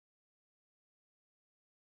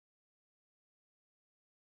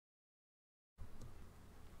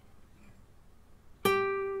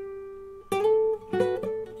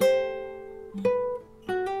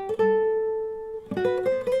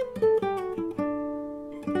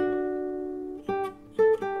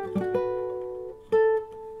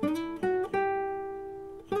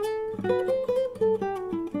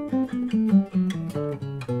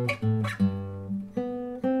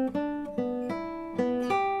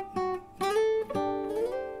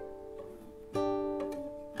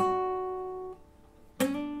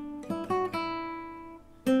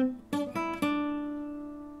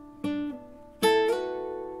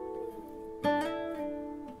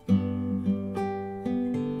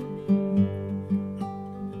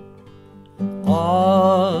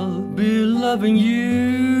I'll be loving you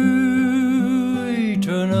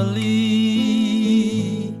eternally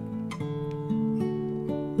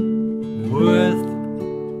with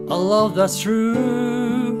a love that's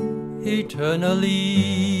true eternally.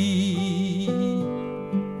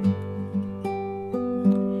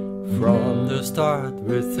 From the start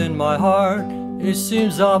within my heart, it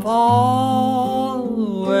seems I've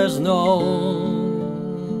always known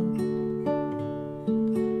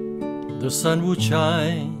the sun would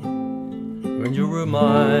shine when you were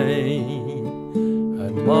mine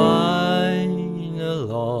and mine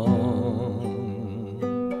alone.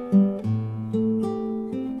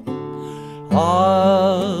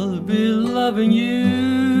 I'll be loving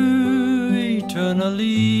you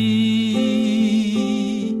eternally.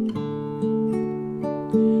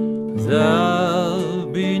 There'll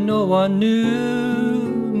be no one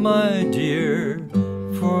new, my dear,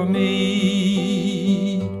 for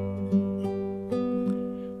me.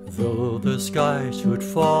 Though the sky should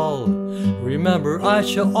fall, remember I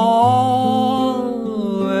shall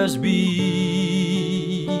always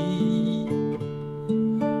be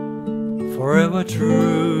forever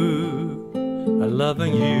true and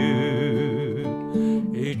loving you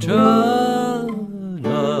eternally.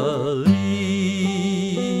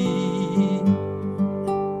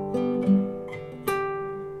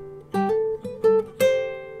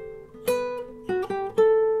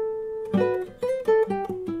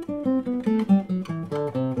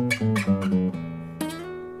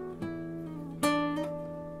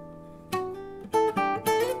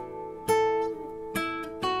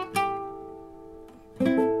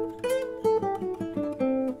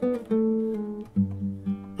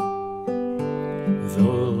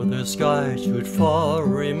 Though the sky should fall,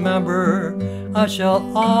 remember I shall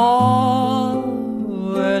always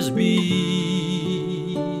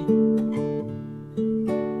be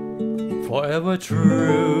forever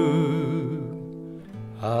true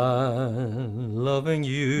and loving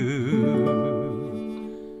you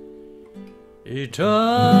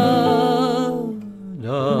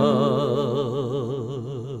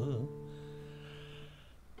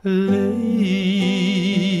eternally.